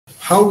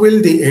How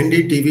will the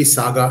NDTV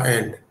saga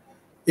end?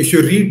 If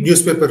you read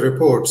newspaper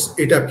reports,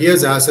 it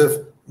appears as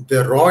if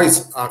the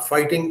Roys are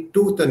fighting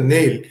tooth and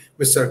nail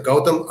Mr.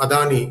 Gautam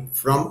Adani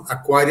from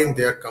acquiring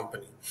their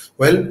company.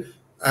 Well,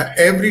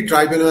 every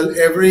tribunal,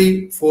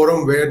 every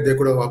forum where they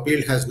could have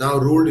appealed has now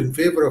ruled in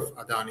favor of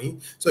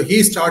Adani. So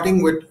he's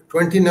starting with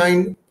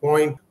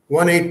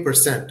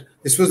 29.18%.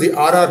 This was the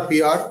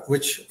RRPR,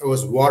 which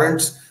was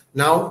warrants.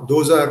 Now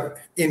those are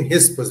in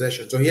his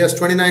possession. So he has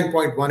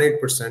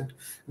 29.18%.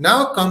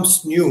 Now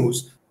comes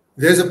news.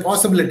 There's a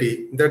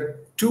possibility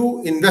that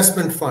two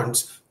investment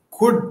funds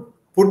could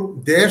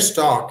put their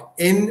stock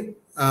in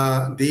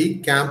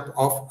the camp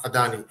of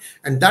Adani.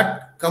 And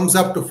that comes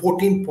up to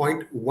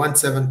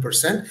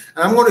 14.17%. And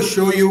I'm going to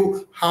show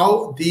you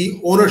how the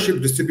ownership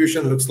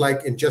distribution looks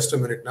like in just a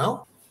minute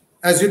now.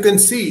 As you can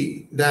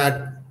see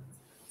that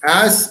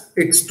as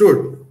it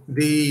stood,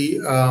 the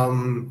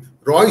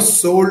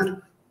Royce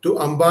sold to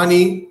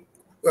Ambani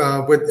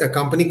with a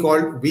company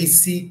called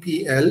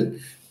VCPL.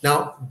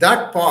 Now,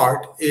 that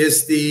part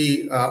is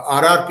the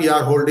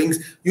RRPR holdings.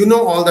 You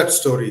know all that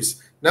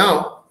stories.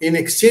 Now, in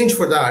exchange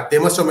for that, they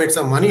must have made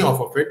some money off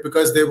of it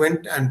because they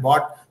went and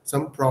bought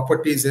some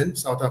properties in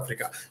South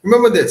Africa.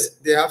 Remember this,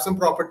 they have some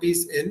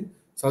properties in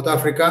South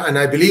Africa, and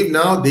I believe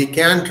now they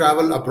can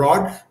travel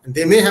abroad, and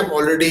they may have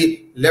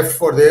already left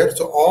for there.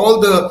 So all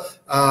the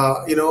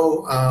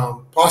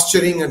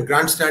posturing and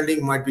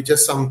grandstanding might be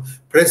just some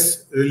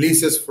press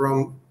releases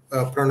from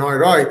Prannoy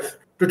Roy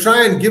to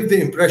try and give the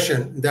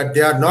impression that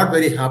they are not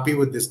very happy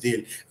with this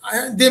deal.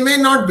 They may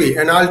not be,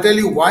 and I'll tell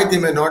you why they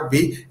may not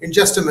be in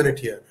just a minute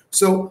here.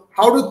 So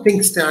how do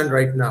things stand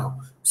right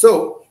now?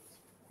 So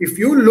if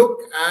you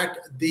look at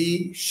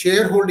the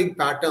shareholding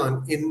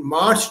pattern in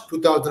March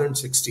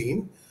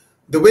 2016,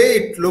 the way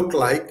it looked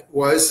like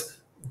was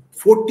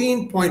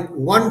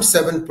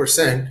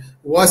 14.17%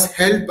 was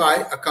held by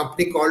a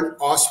company called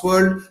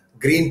Oswald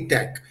Green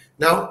Tech.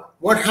 Now,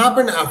 what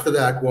happened after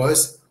that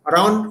was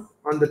around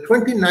on the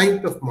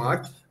 29th of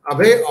March,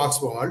 Abhay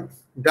Oswald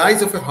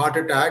dies of a heart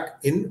attack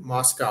in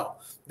Moscow.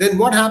 Then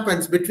what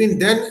happens between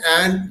then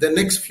and the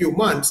next few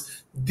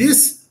months,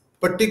 this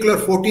particular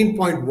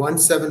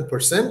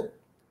 14.17%,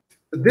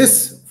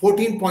 this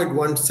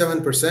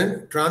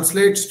 14.17%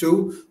 translates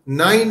to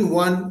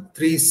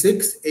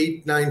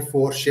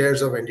 9136894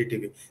 shares of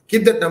NDTV.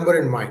 Keep that number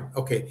in mind.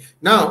 Okay.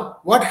 Now,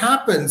 what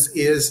happens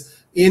is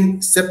in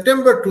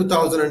September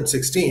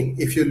 2016,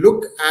 if you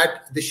look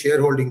at the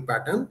shareholding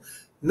pattern,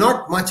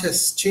 not much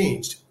has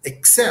changed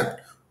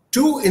except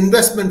two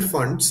investment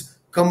funds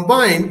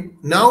combined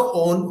now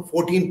own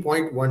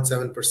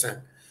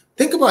 14.17%.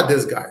 Think about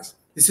this, guys.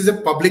 This is a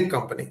public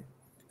company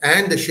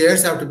and the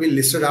shares have to be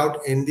listed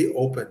out in the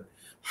open.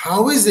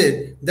 How is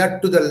it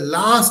that to the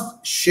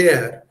last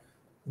share,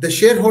 the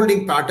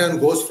shareholding pattern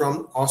goes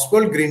from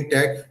Oswald Green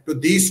Tech to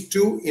these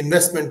two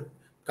investment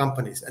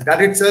companies? And that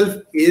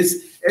itself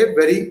is a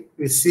very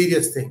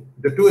serious thing.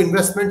 The two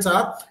investments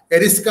are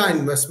Erisca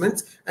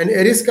Investments, and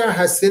Erisca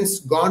has since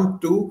gone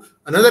to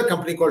another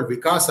company called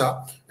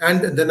Vicasa,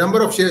 and the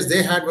number of shares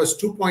they had was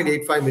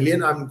 2.85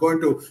 million. I'm going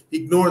to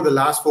ignore the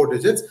last four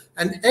digits.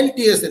 And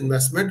LTS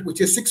Investment, which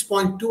is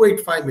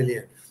 6.285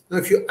 million. Now,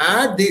 if you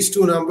add these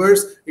two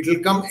numbers, it will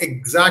come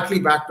exactly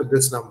back to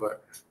this number.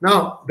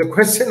 Now, the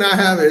question I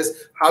have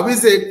is, how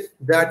is it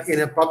that in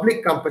a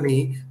public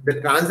company,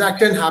 the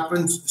transaction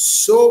happens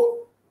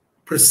so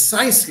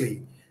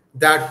precisely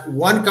that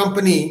one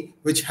company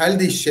which held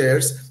these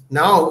shares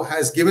now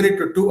has given it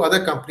to two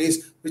other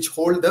companies which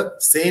hold the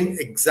same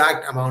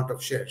exact amount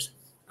of shares?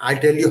 I'll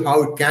tell you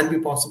how it can be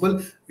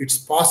possible. It's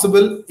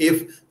possible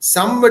if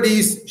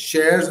somebody's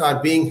shares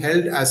are being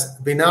held as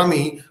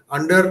Binami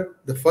under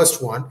the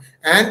first one,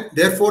 and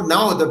therefore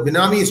now the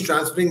Binami is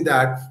transferring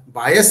that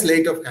by a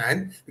sleight of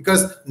hand,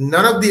 because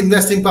none of the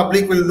investing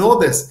public will know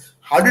this.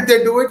 How did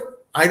they do it?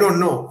 I don't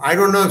know. I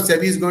don't know if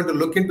SEBI is going to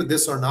look into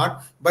this or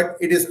not, but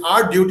it is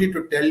our duty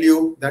to tell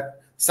you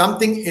that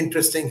something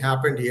interesting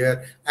happened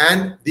here,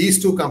 and these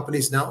two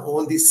companies now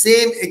own the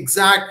same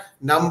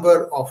exact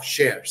number of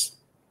shares.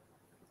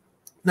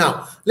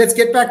 Now, let's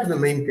get back to the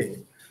main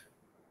thing.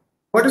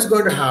 What is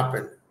going to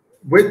happen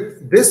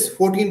with this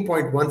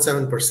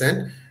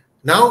 14.17%?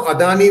 Now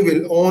Adani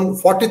will own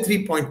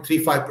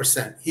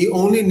 43.35%. He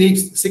only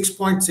needs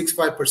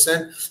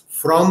 6.65%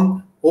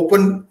 from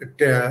open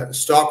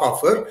stock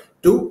offer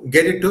to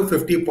get it to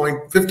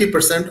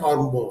 50% or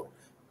more.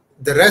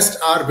 The rest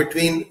are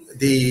between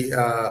the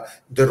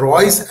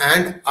Roys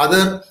and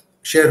other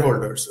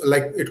shareholders,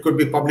 like it could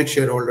be public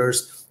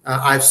shareholders.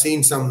 I've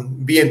seen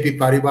some BNP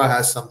Paribas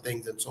has some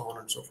things and so on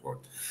and so forth.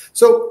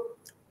 So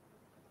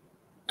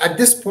at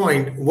this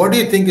point, what do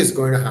you think is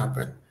going to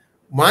happen?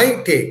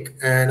 My take,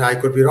 and I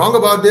could be wrong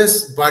about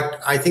this, but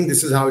I think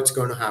this is how it's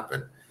going to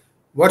happen.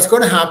 What's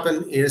going to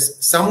happen is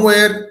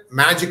somewhere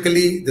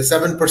magically the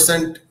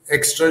 7%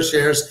 extra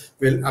shares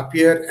will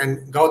appear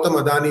and Gautam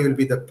Adani will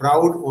be the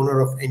proud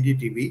owner of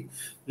NDTV,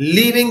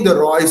 leaving the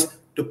Roys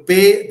to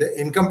pay the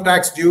income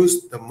tax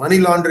dues, the money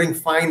laundering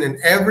fine, and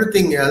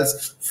everything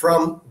else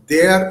from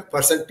their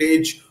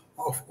percentage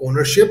of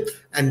ownership,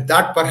 and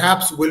that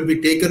perhaps will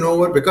be taken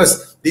over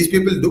because these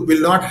people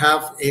will not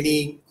have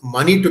any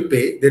money to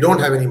pay. They don't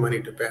have any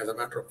money to pay, as a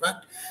matter of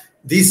fact.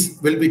 These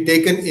will be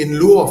taken in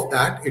lieu of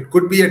that. It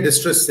could be a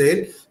distress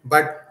sale,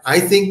 but I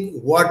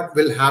think what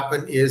will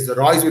happen is the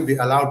Roys will be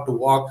allowed to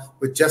walk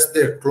with just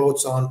their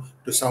clothes on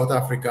to South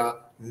Africa,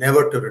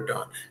 never to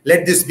return.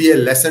 Let this be a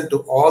lesson to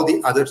all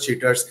the other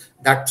cheaters.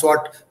 That's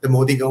what the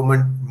Modi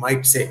government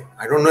might say.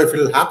 I don't know if it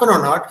will happen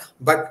or not,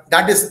 but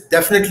that is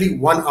definitely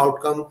one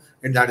outcome,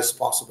 and that is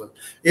possible.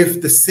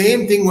 If the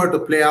same thing were to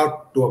play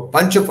out to a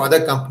bunch of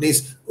other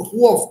companies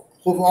who've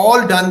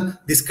all done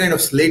this kind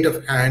of sleight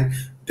of hand,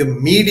 the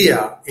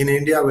media in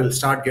India will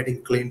start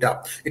getting cleaned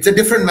up. It's a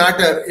different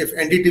matter if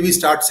NDTV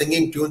starts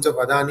singing tunes of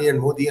Adani and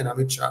Modi and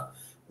Amit Shah.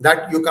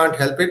 That you can't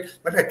help it,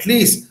 but at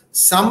least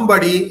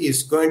somebody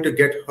is going to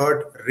get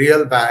hurt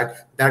real bad.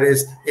 That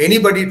is,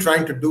 anybody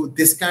trying to do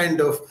this kind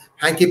of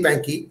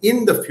hanky-panky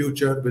in the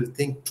future will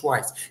think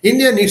twice.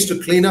 India needs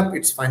to clean up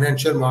its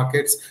financial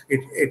markets.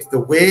 It's the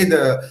way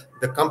the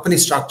company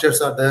structures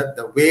are there,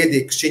 the way the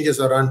exchanges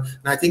are run.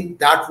 And I think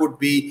that would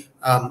be,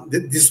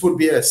 this would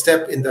be a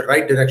step in the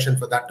right direction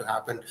for that to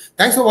happen.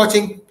 Thanks for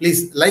watching.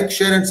 Please like,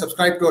 share, and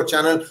subscribe to our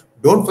channel.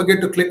 Don't forget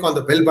to click on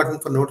the bell button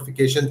for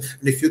notifications.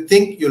 And if you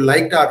think you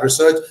liked our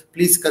research,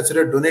 please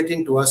consider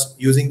donating to us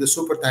using the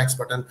super thanks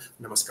button.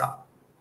 Namaskar.